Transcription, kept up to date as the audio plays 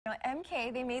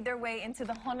EMKE, they made their way into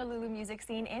the Honolulu music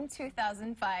scene in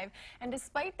 2005, and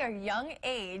despite their young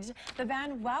age, the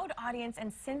band wowed audience,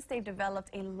 and since they've developed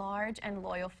a large and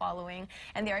loyal following,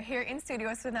 and they are here in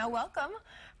studio, so now welcome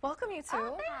you two.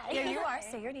 Oh, hi. Here you are.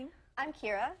 Say your name. I'm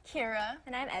Kira. Kira.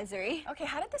 And I'm Ezri. Okay,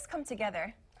 how did this come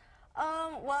together?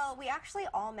 Well, we actually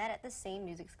all met at the same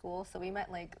music school, so we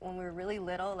met like when we were really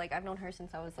little. Like I've known her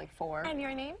since I was like 4. And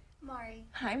your name? Mari.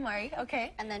 Hi, Mari.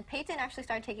 Okay. And then Peyton actually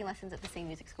started taking lessons at the same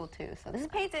music school too. So this is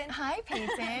Peyton. Hi,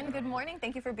 Peyton. Good morning.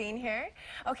 Thank you for being here.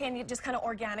 Okay, and you just kind of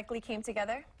organically came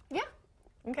together? Yeah.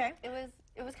 Okay. It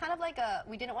was kind of like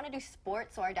we didn't want to do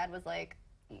sports, so our dad was like,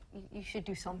 you should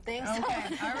do something.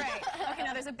 Okay, all right. Okay,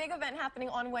 now there's a big event happening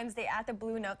on Wednesday at the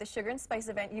Blue Note, the Sugar and Spice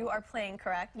event. You are playing,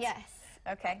 correct? Yes.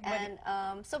 Okay. And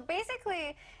so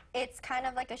basically, it's kind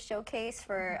of like a showcase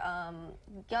for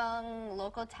young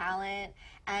local talent,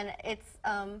 and it's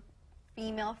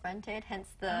female-fronted, hence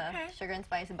the Sugar and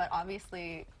Spice. But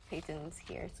obviously, Peyton's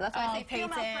here, so that's why I say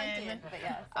female-fronted. But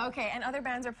yes. Okay, and other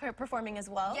bands are performing as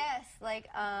well. Yes, like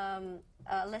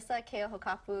Alyssa Keo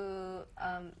Hokapu,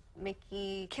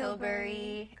 Mickey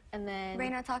Kilbury, and then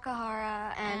Reina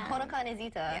Takahara, and Honoka and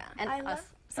Izita, yeah. and us.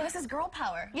 So this is girl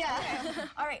power. Yeah. Okay.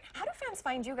 All right. How do fans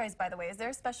find you guys, by the way? Is there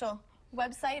a special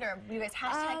website, or do you guys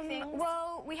hashtag things?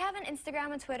 Well, we have an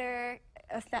Instagram and Twitter,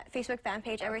 a Facebook fan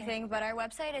page, everything, but our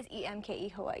website is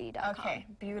emkehawaii.com. Okay,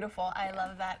 beautiful. I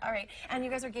love that. All right. And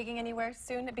you guys are gigging anywhere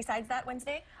soon besides that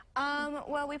Wednesday?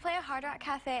 Well, we play a Hard Rock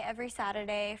Cafe every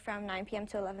Saturday from 9 p.m.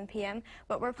 to 11 p.m.,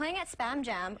 but we're playing at Spam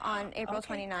Jam on April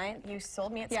 29th. You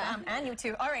sold me at Spam, and you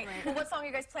too. All right. Well, what song are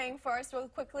you guys playing for us real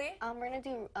quickly? We're going to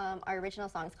do our original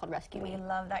song. It's called Rescue Me. We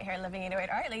love that here at Living 808.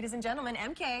 All right, ladies and gentlemen,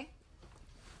 EMKE.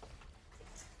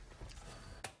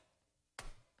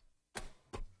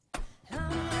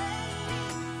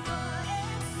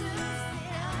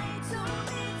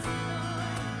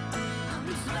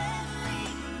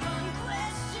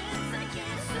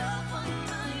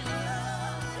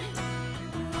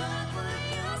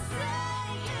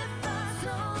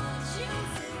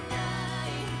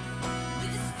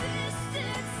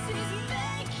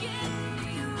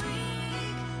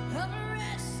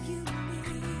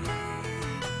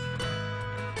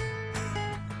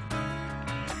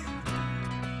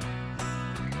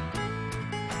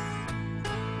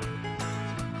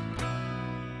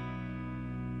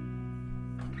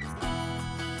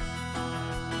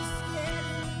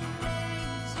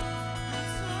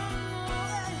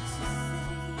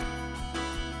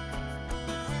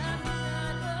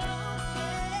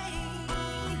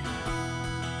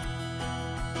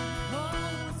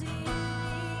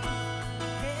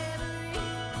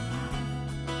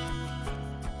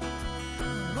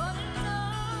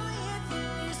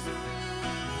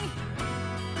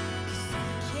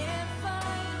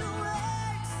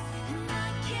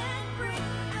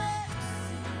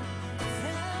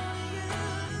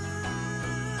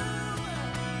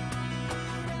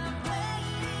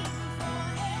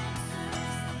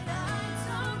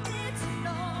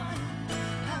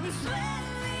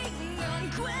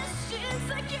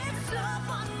 I can't stop.